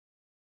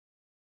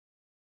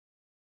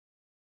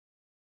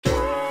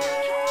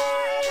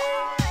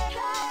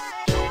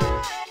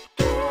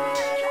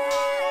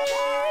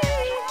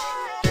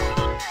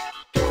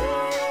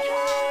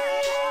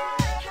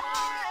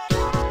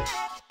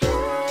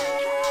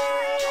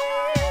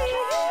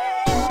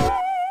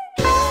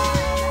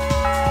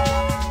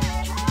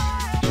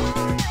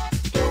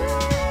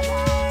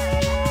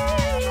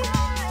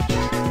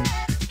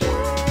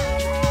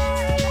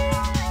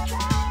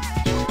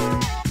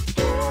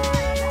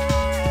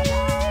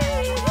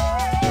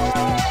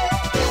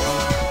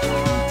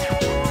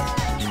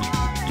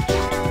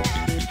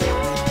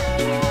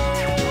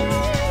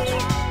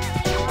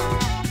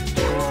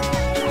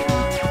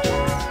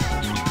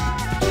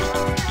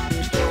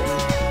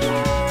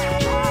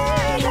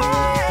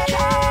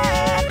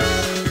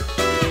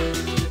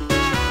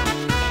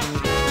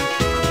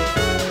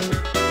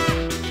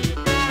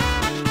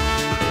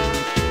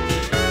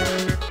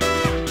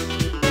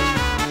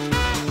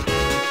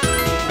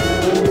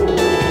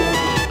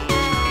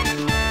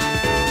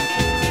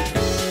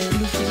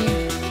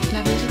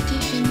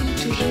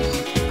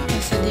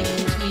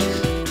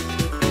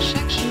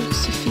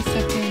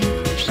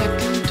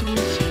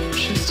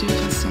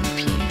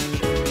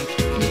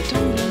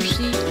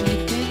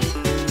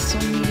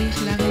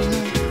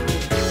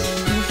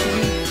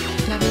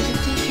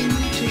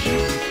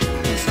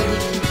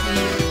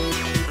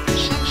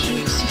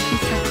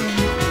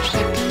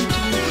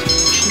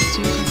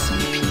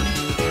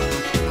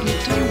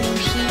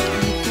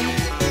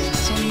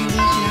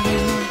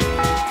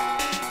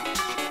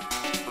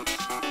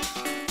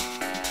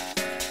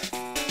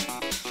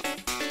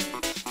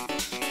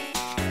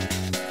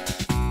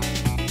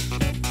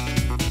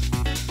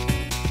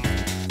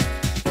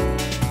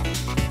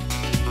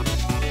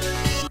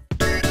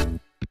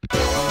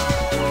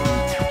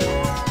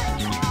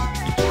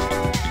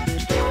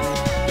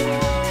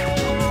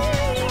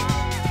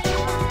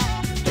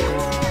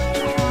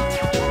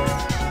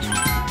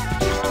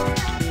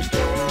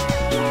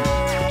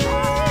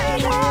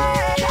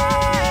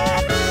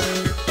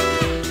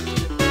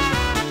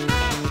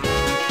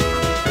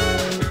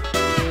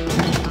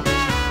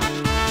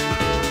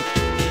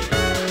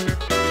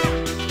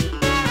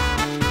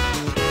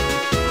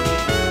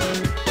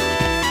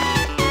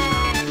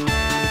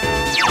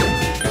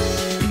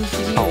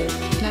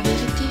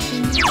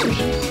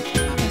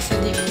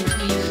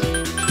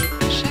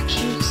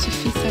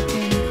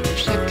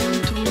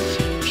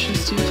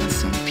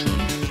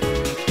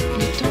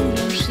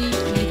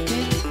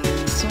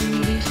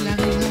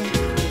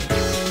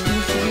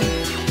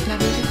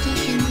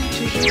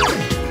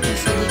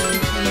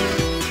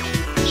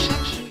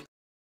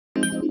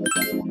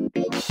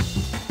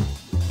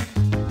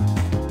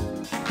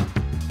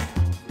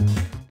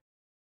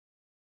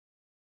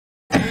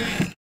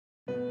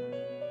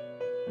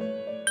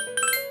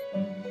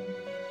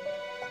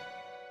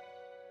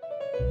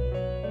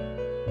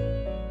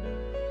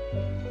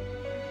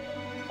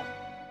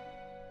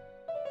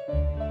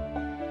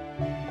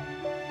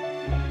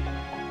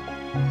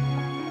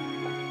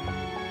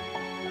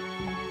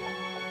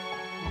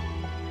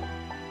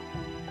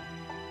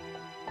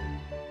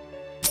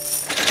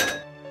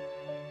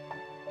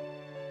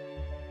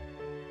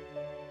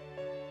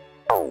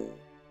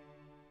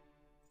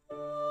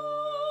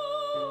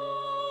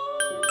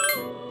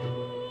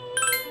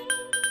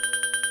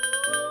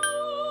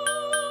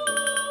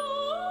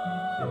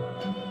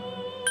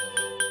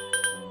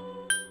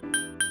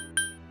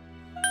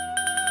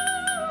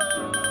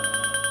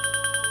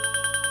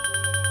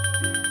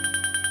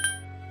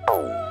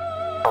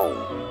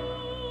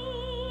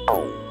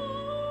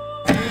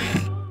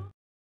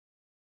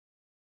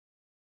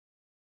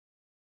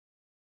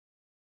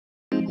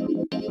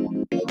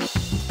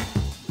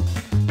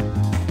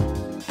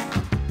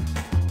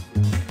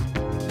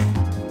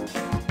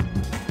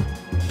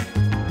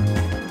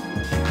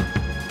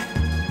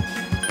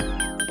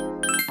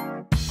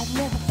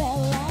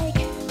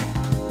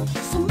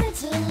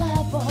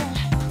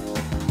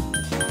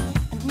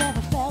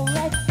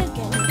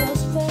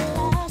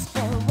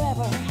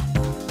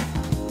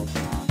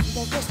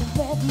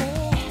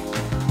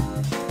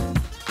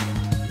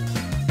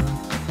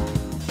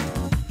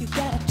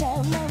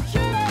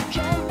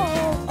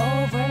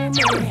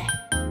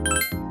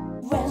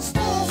When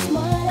stars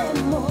smile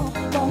and move,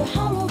 wonder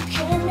how look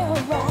in your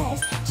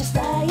eyes, just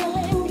dial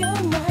in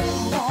your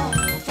mind,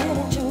 right?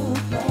 Fading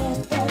to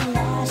place the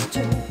last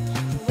two,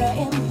 right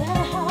in the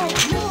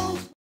house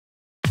moves.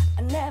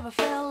 I never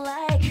felt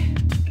like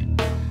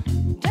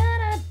da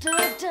da da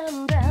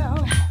da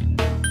down.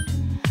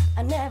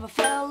 I never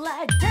felt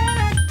like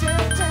da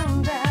da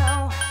da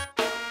down.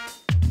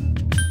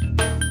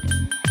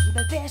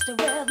 But they're still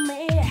with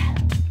me.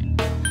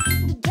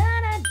 Da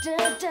da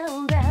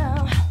da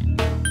down.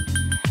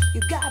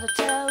 You gotta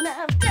tone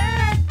up,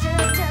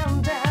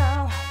 down,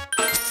 down.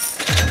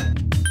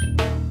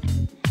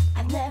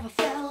 I've never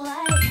felt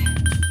like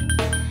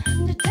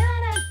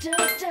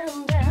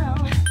down,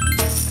 down.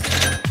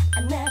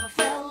 I never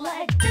felt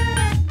like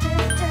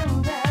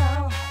down,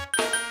 down.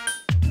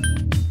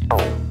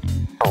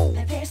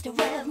 But they're still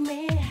with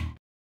me.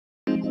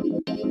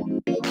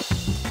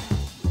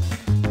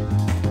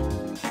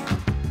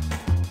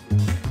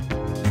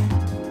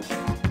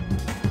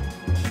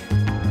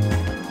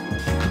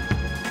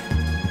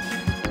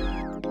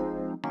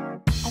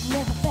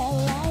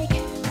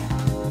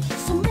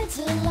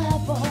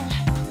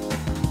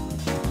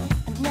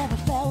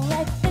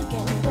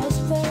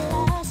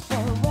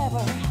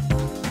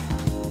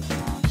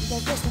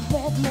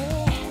 With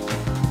me,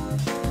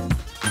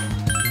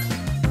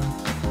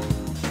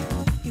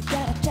 you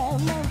gotta tell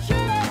me you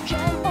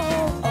can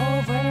all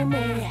over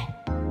me.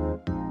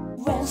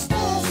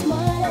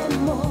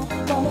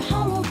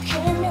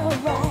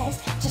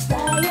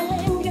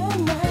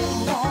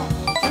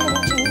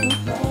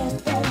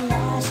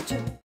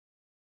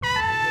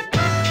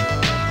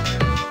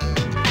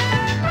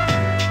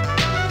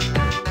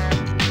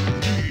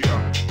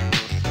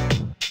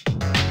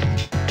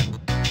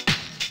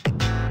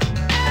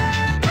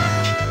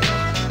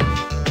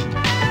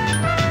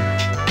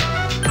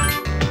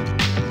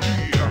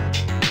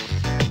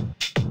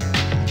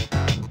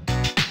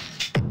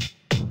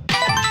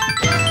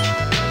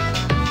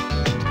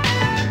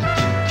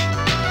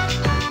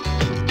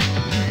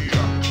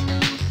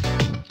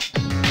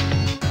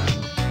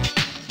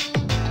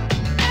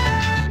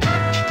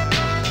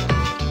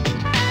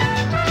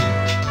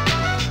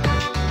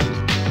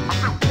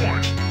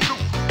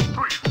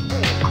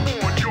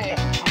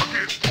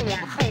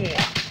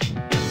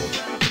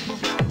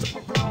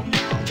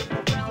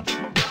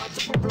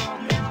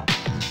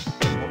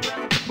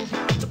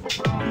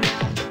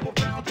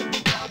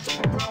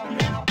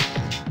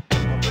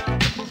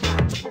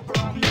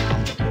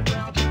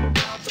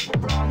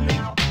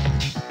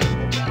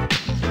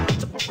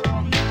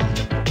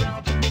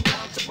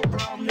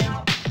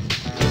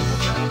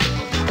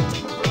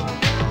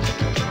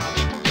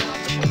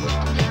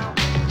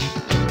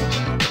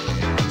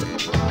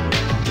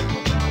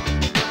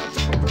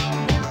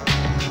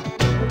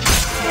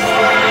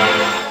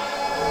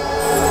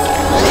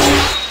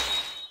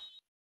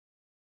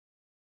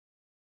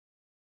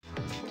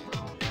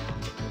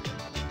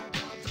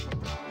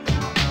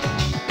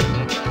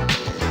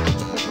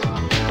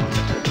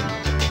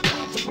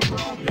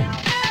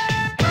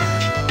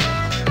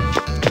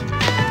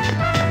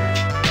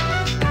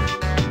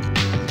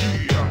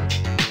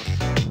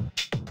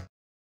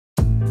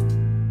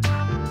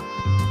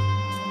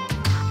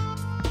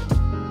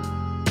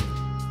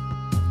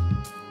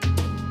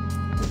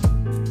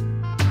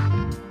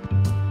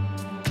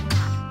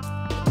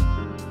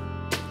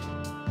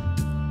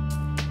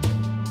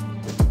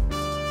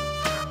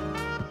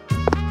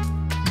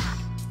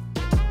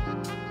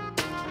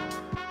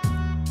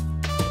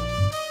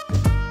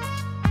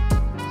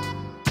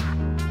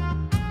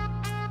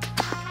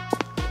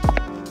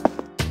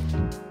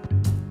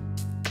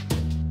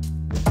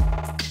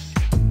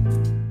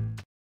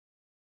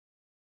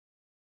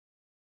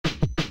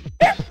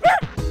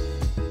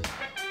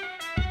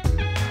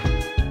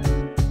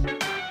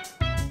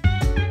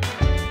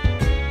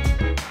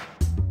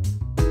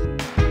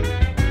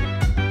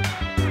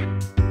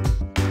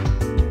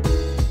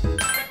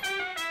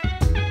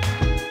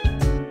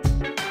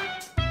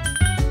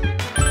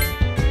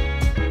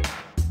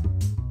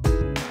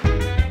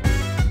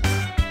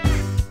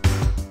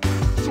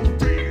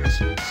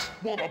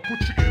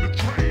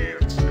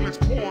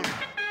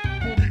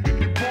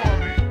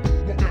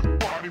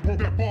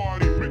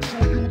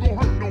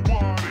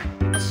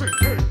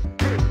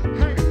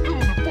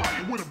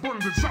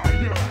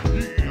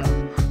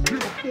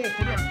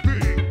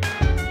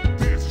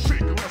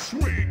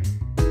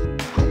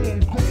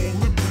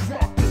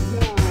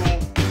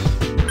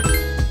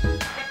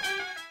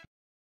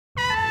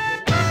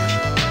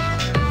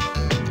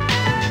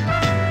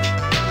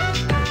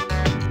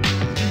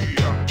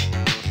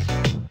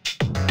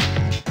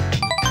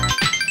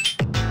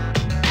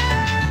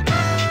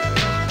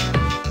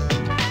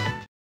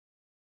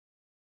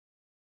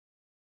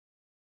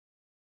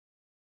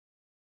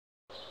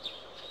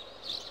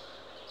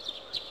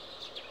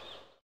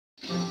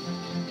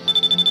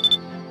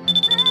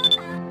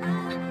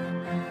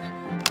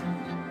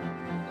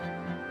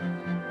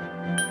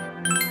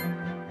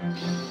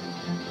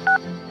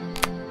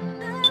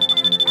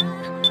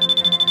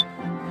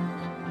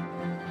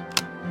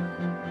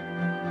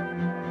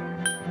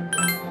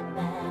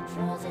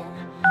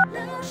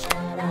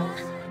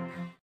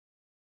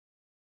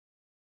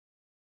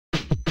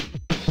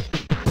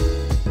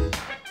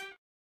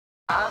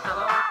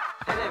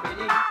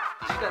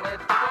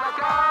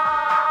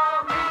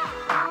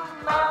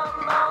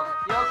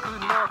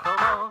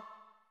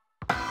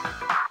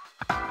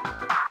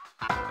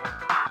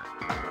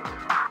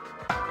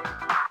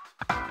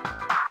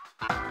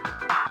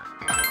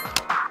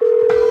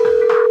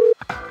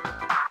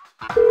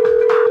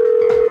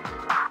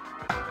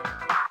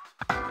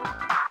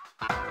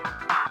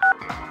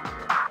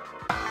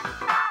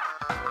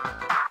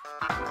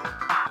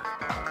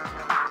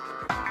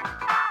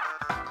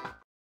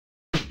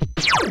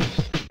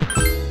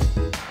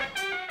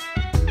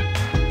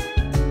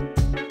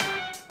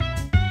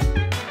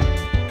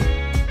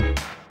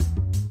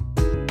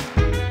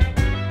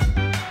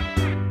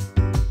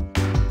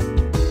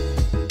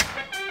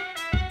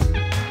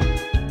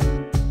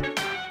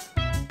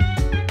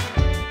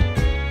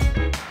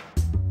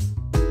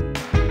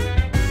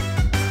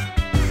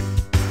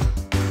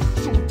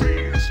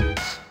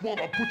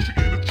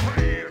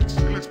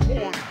 let's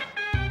party.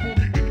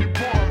 Boogie in your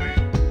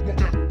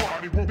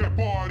body. Work that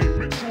body.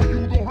 Make sure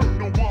you don't hurt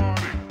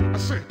nobody. I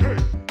say, hey,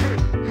 hey,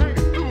 hey,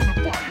 feeling the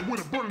fire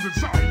with a burning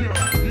desire. Yeah,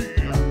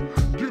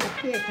 get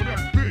up off of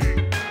that thing.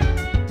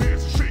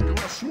 Dance and shake and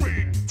let's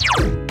swing.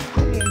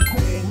 Come on,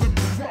 let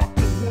me rock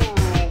the world.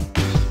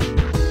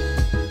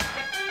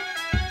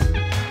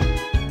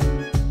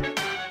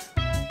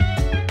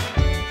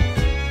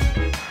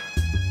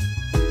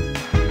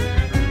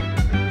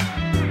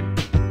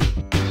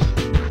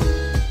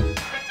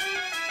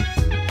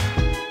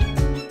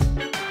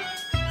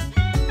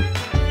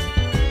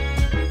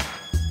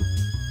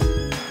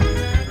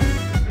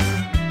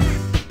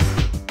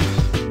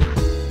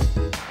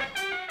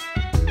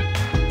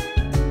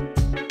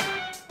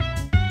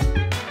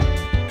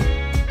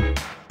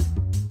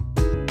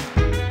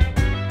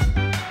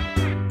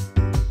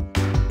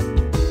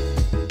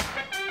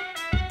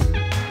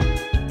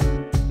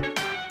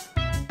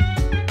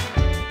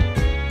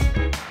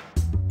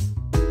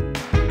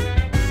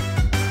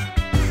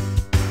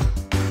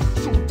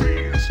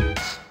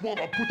 While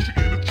I put you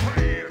in a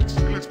trance,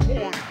 and let's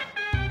party.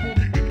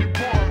 Boogie in your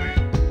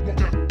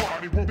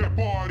body. Work that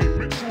body.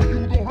 Make sure you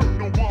don't hurt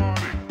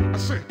nobody. I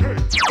say, hey,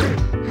 hey,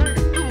 hey,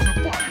 feeling the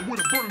fire with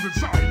a burning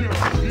desire.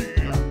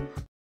 Yeah.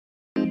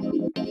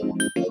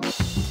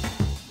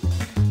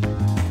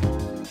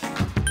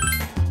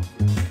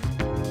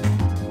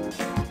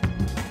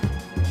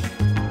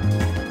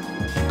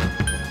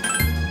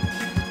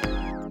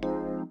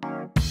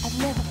 I've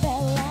never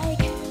felt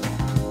like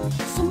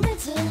so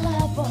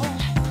miserable.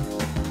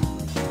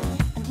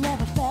 I've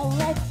never felt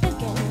like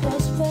thinking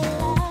this will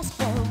last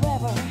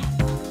forever.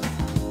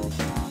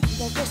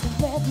 They're just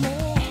with me.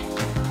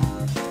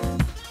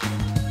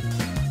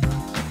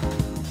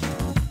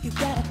 You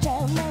gotta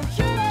tell them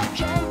you don't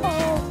jump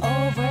all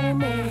over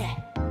me.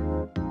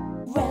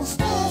 When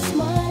stars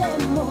smile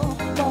and move,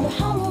 wonder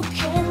how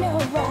can you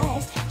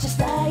rise? Just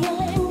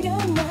dial in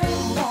your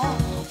mind now.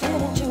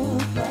 Fade into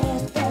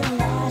place that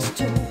lasts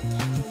to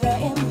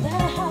right in the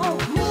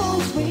house.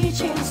 Moon's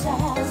reaching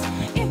stars.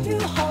 If you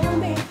hold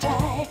me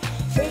tight,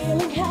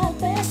 feeling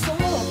happy so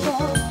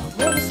cold.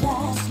 Will this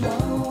last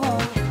long?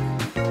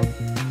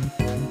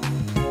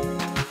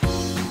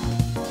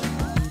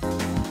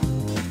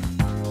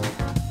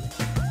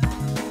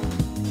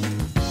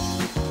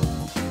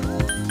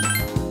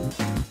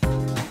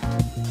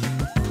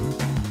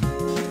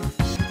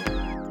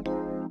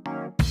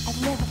 I've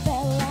never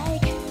felt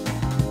like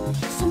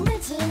so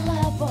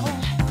miserable.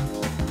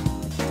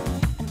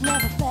 I've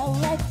never felt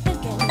like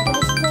thinking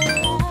this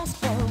will last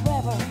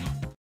forever.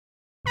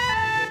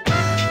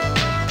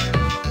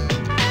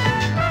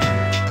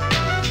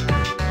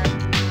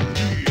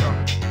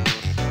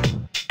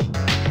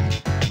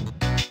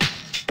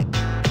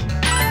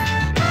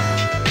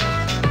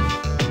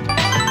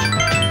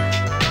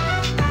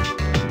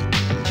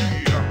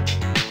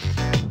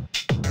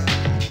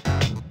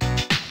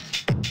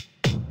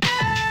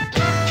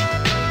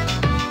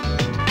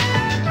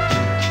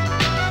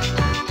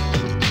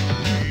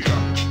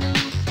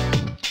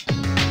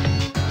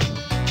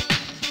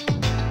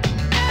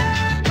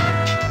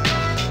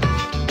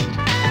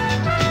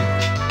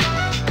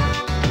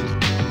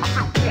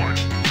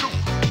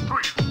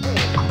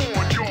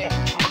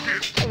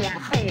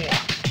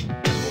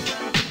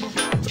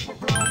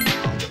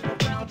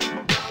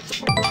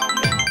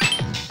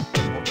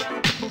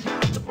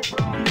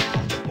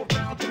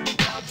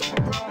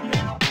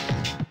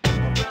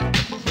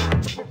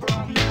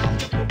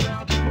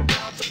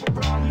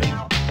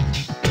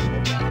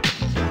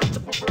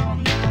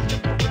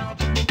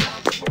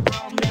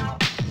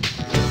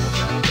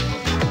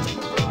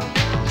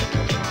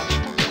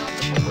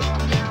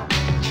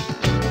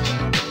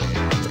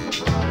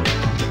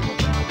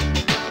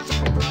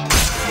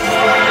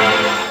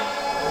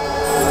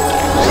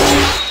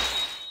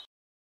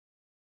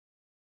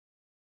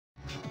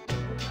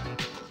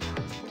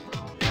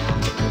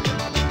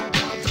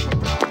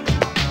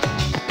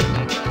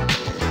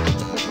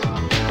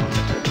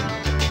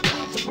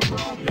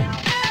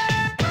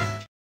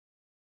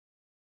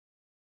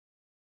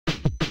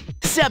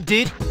 Sup,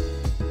 dude?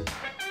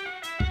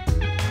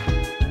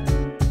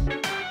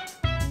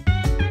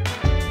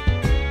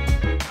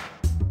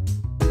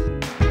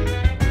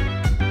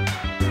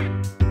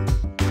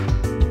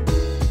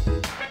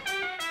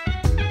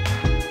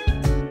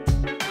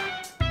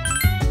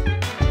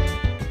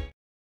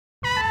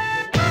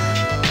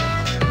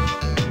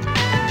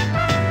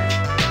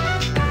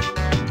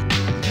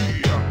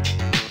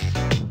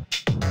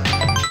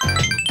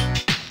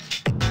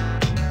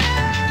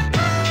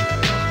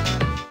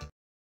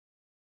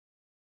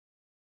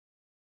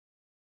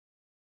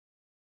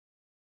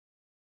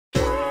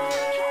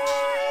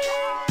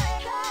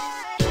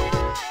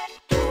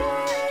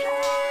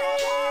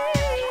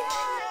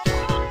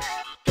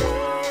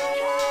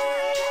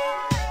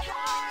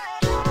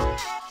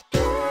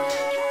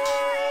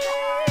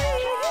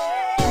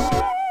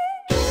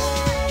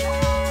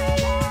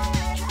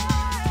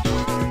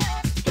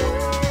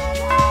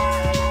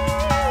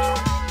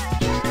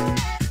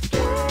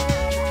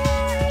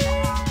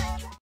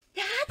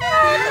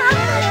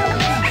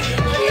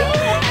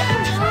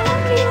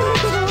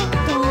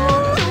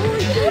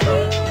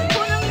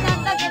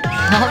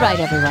 All right,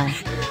 everyone.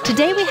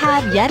 Today we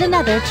have yet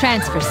another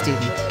transfer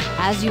student.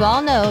 As you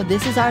all know,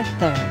 this is our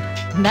third.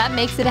 That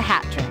makes it a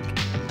hat trick.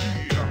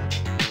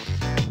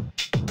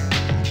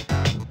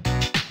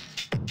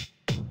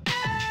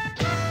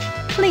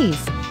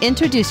 Please,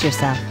 introduce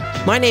yourself.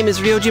 My name is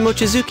Ryoji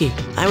Mochizuki.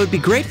 I would be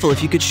grateful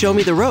if you could show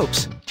me the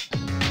ropes.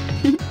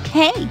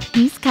 Hey,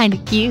 he's kind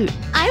of cute.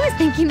 I was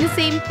thinking the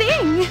same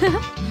thing.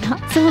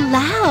 Not so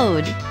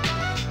loud.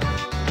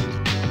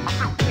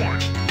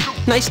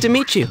 Nice to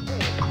meet you.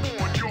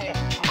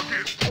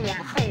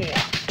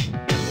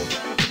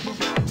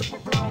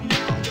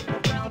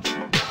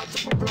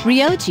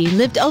 Ryoji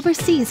lived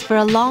overseas for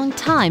a long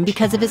time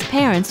because of his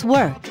parents'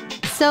 work,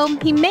 so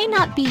he may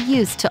not be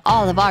used to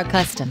all of our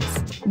customs.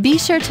 Be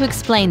sure to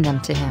explain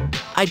them to him.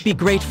 I'd be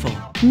grateful.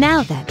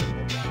 Now then,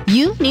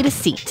 you need a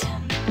seat.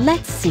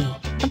 Let's see.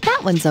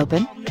 That one's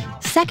open.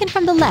 Second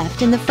from the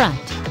left in the front.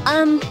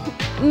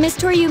 Miss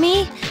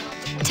Toriumi,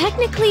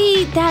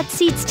 technically that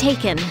seat's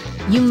taken.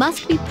 You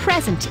must be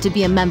present to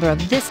be a member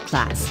of this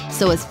class,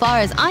 so as far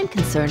as I'm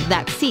concerned,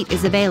 that seat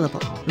is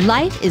available.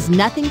 Life is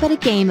nothing but a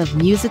game of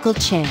musical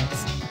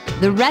chairs.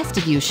 The rest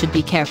of you should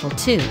be careful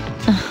too.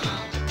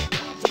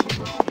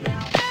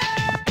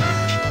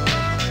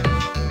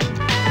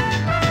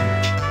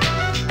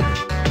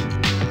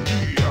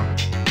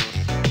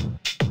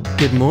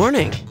 Good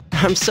morning.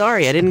 I'm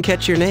sorry, I didn't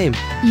catch your name.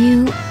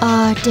 You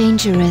are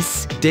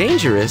dangerous.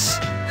 Dangerous?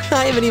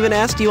 I haven't even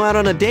asked you out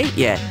on a date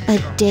yet. A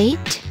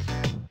date?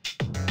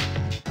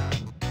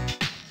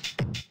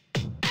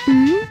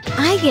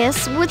 I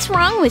guess, what's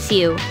wrong with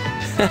you?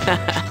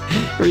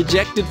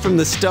 Rejected from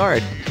the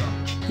start.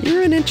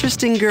 You're an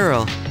interesting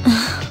girl.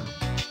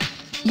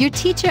 Your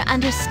teacher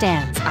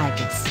understands,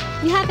 Ibis.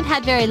 You haven't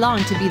had very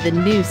long to be the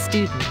new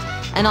student,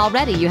 and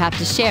already you have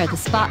to share the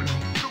spotlight.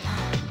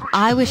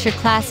 I wish your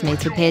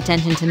classmates would pay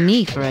attention to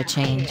me for a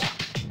change.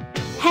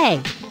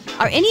 Hey,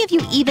 are any of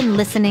you even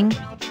listening?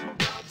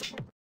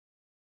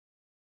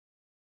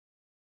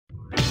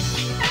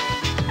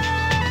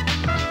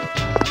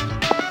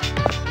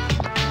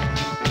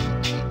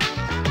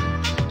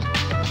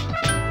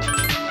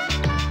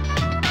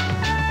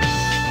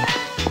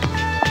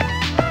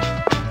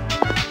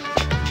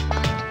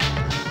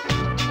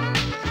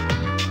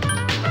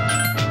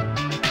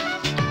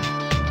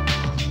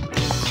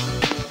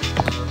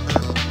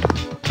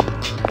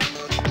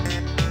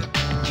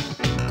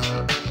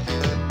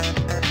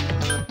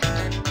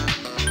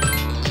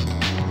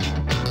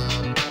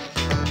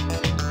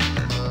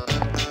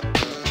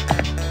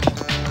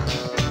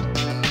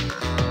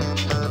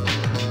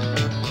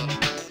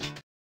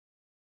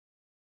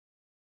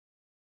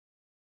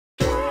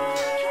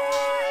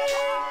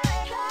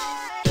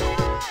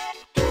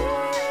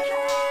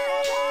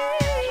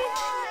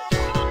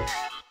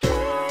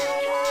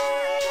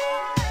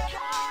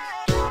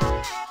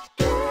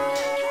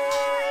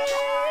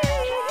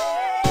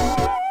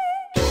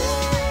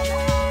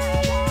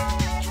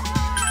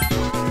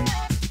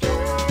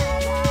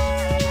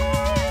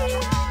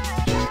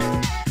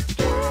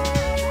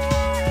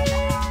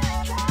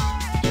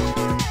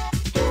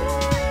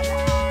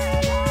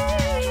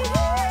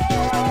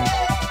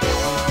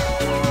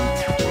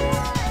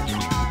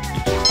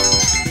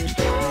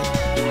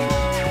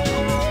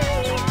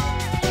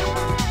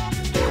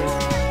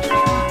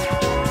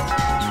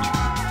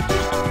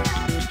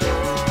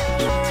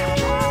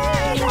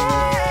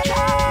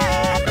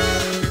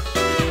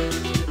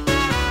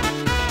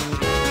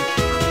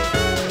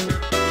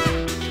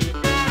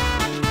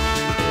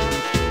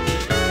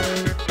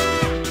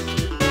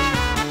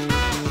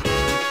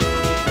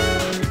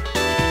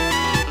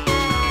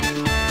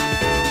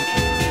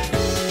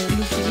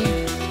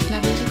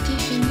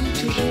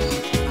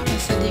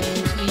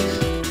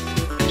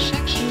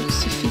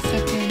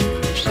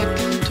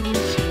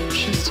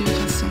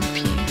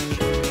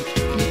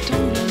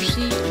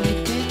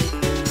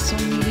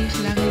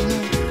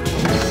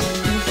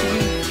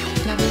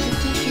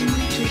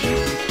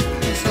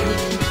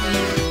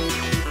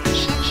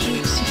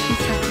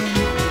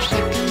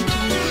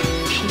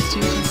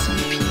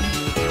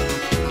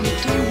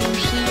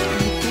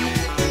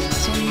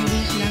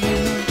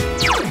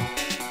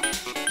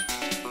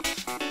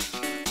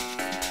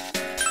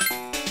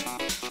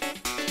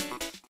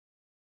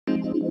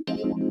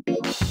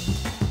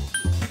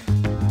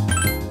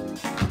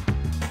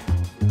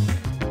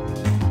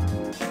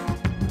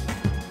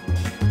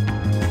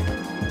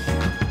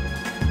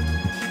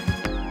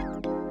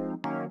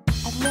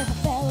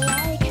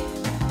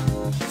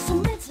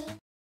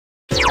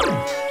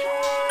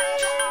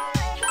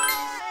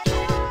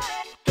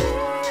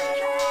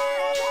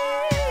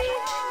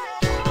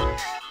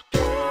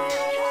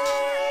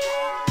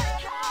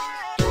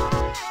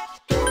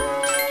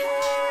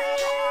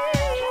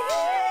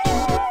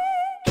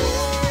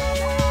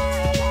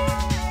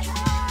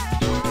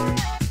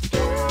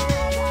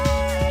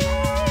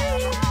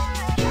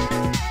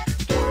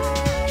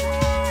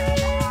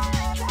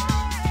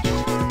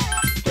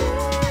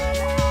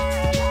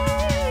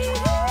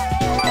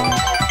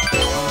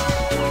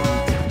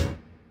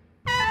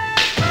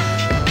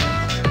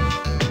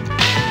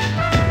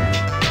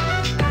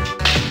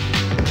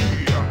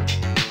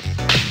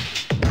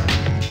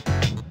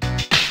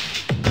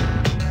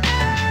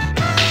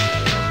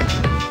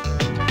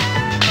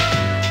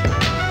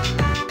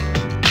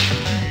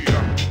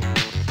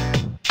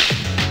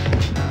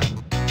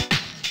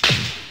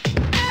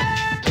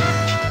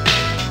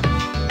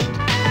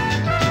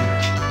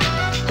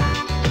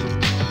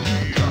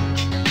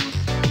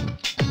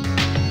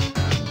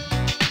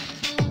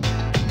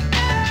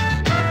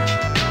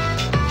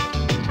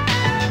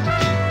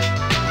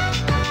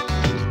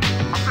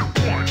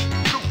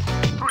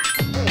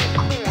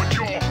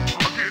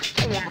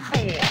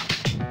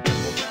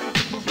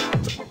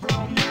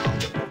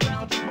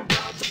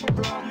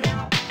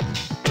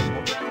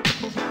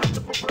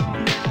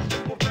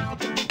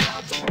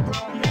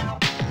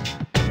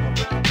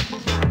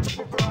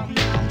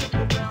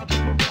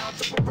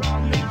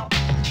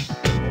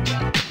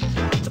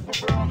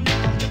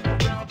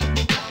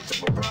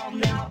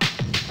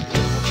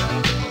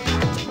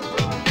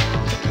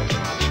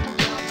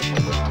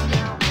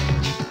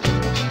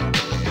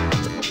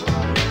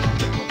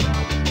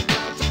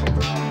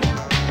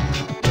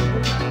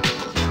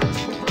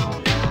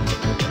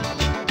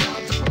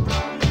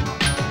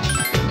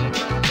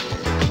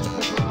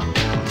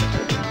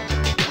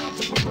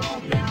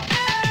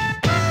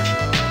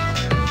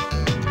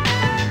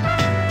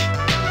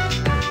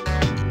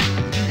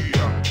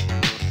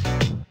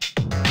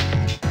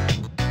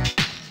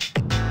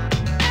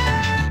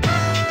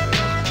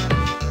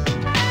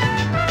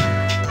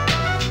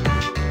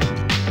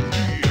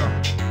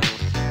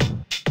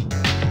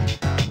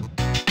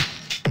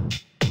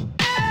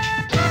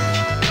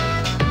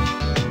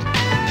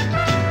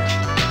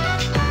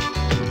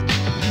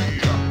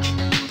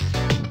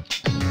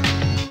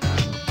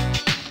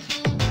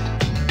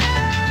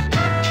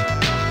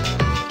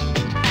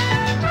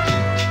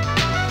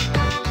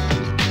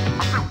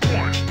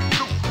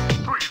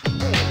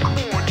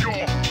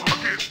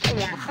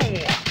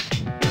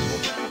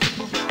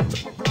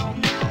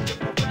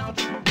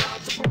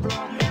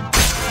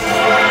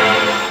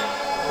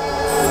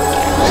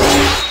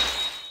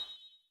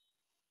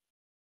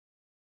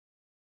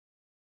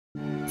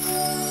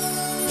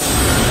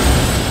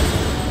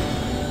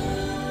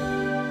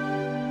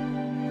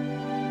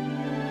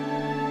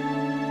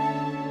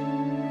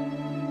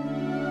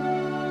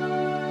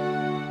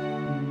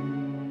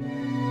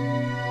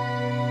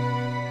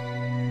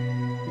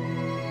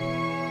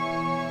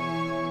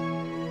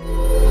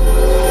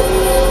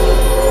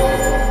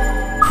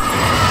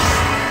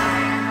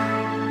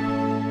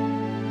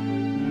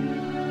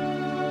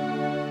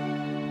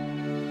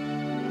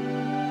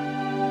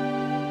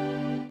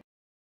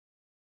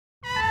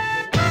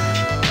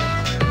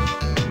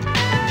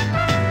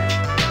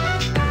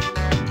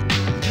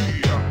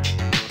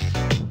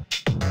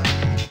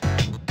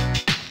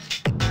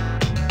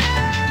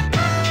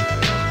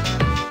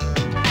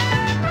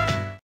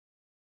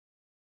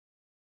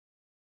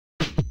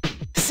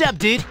 Sup,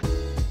 dude?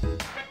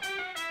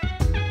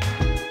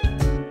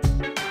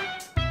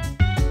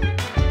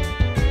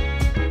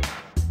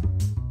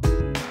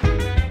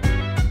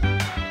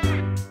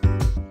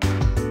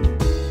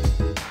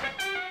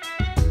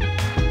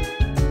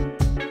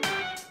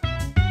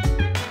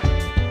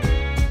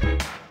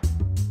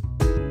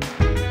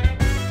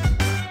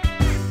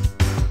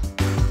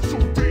 So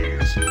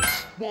dance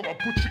while I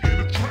put you in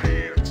a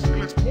trance.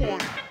 Let's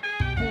party,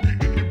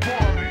 boogie in your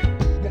body.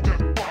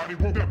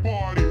 Work that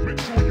body, make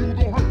sure you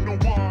don't hurt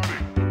nobody.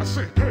 I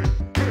say, hey,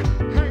 hey,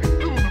 hey,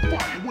 feeling the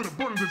fire with a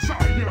burning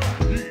desire.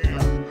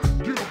 Yeah,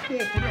 get up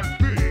off of that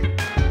thing,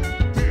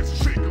 dance and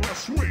shake and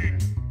let's swing.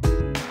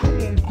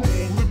 Come on,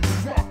 girl, let me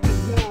rock the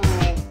world.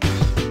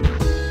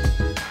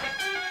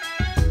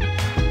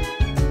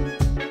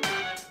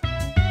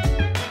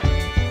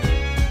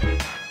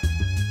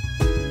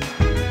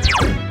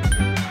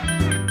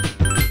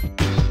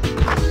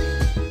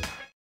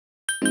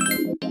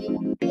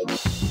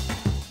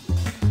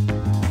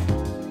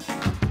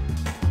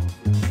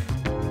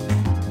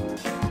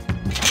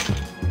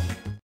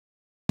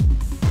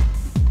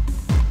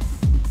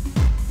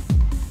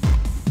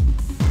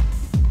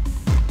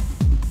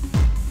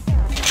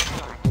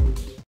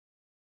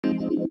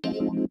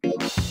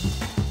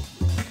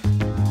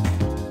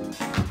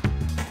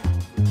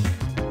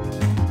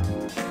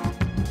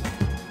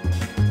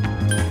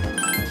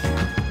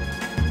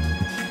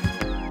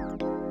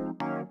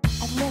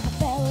 I've never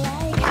felt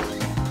like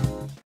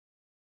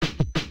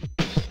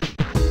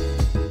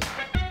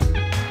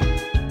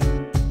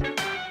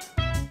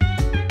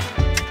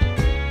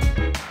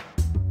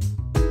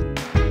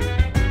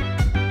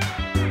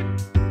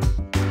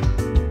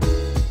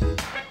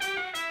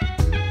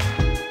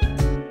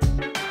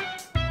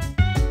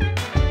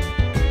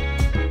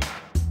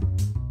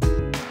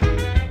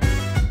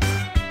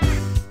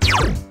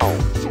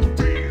So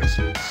dance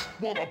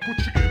while I put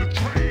you in a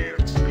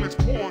trance. Let's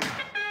party,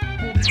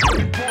 boogie in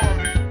your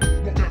body.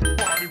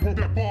 Work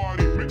that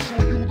body, make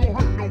sure you don't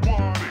hurt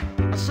nobody.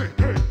 I say,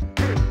 hey,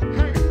 hey,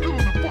 hey, feeling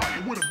the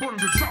fire with a burning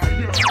desire.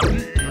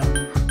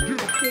 Yeah,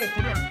 get up off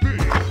of that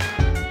thing,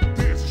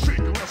 dance and shake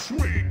and let's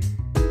swing.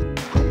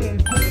 Come on,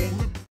 girl, let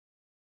me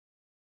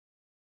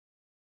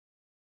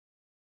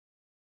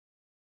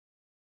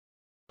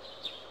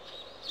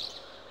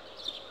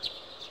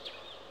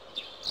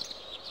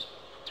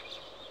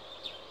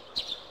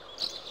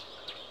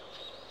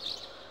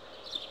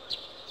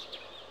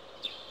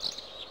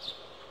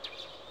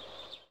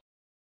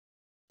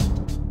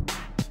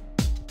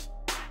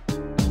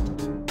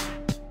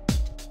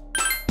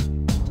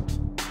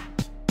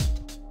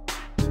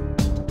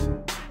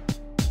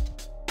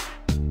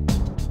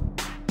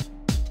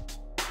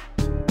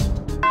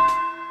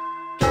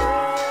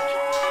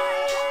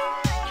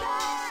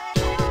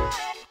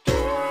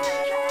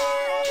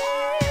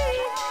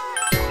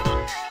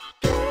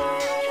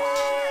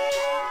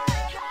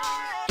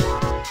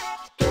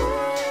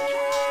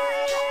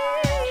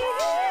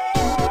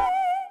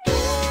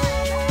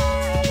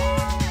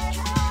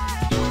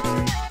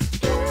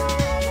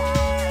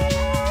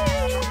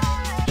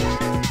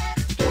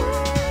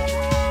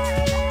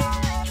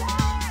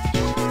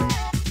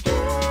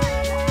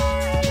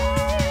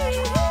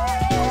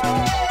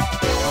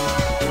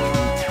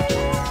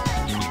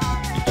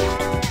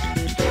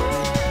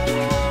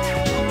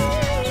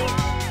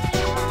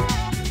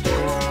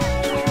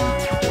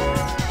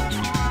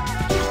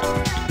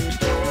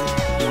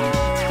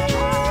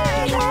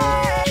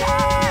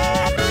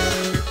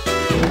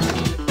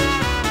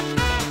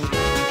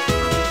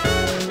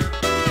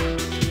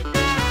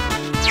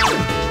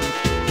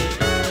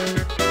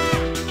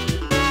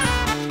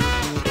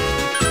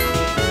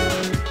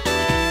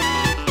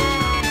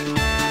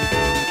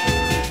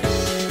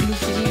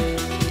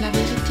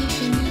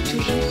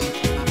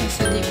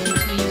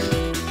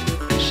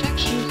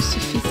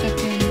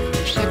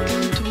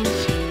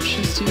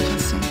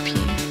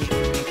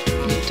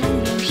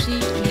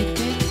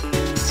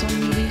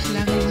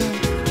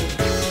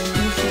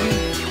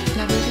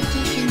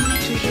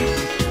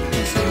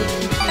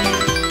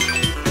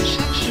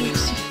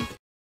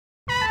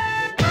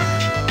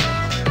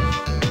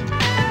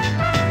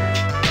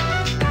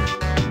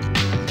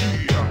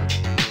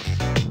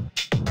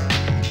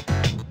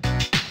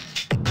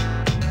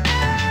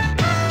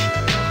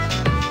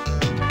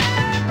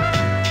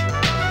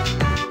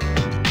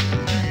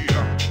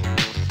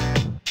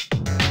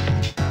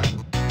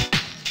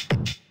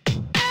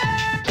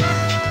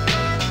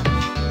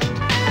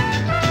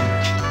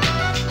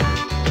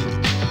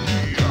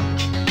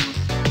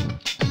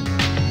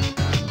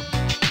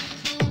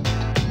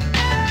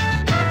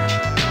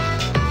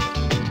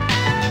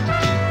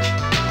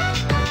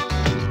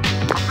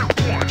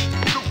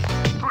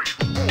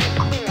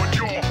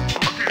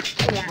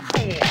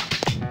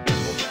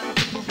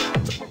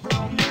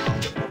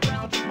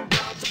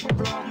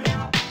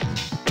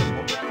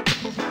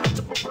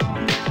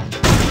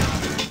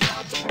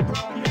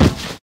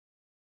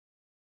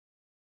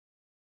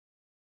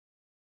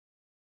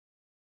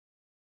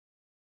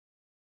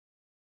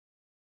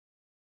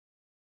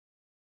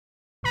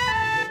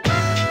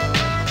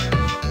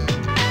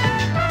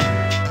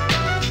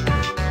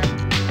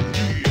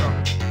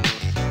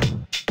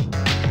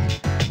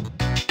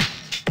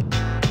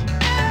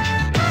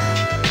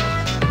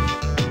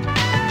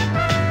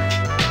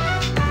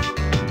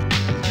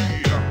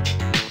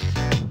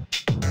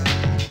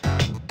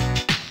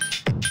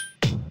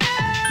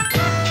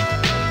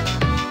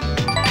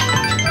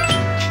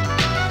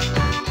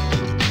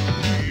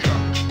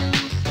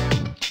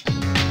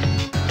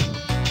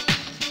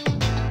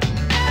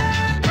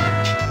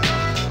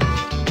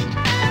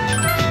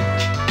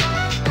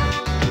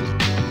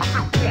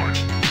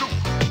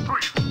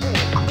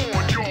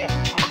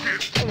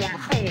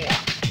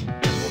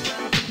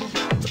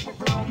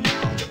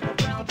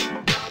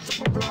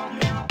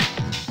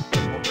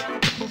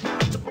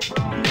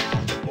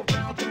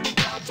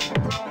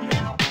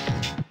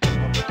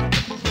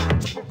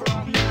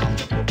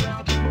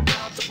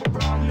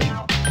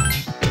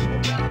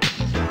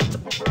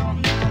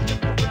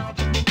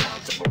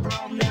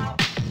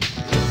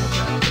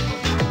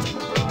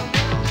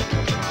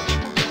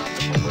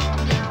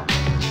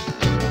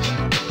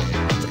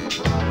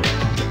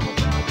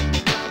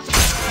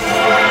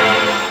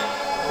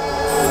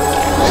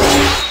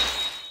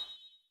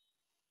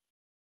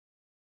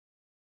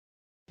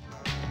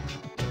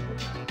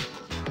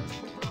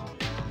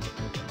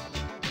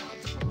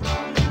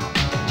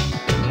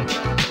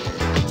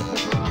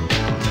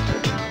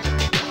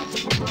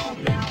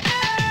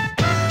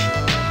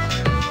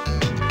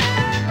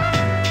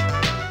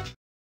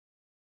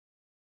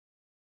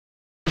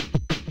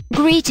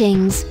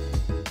Greetings.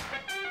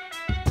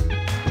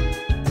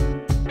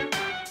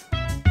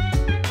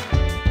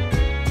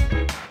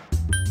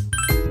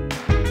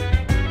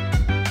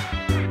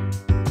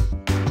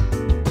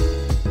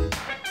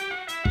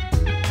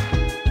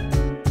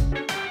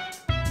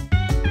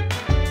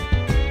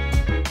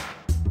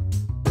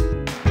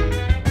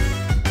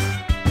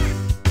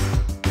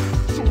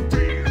 So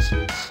dance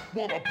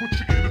while I put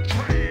you in a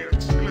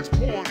trance. And let's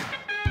party.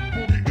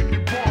 Boogie in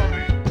your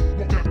body.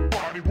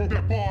 Rock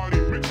that body.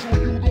 Make sure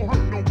you don't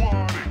hurt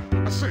nobody.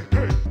 I say,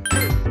 hey,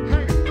 hey,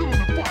 hey, feel on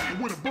the fire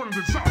with a burning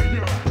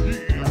desire.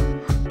 Yeah,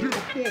 get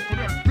up off of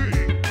that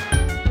thing.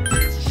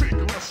 Dance and shake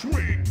and let's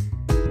swing.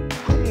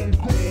 Come on,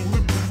 girl,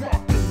 let me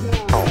rock your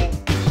world.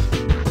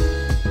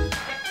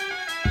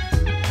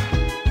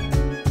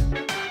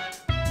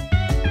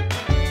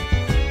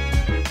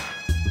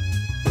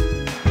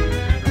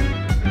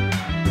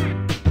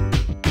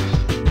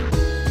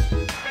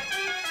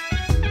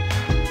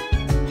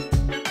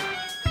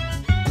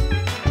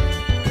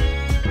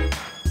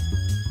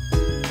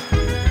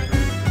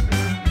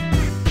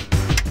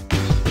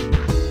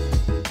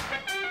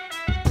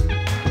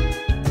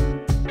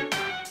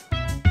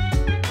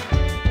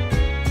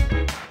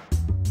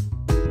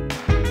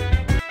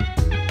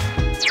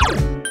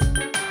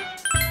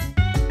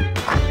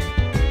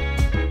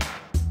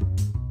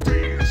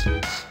 Dance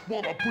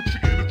while I put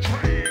you in a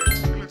trance.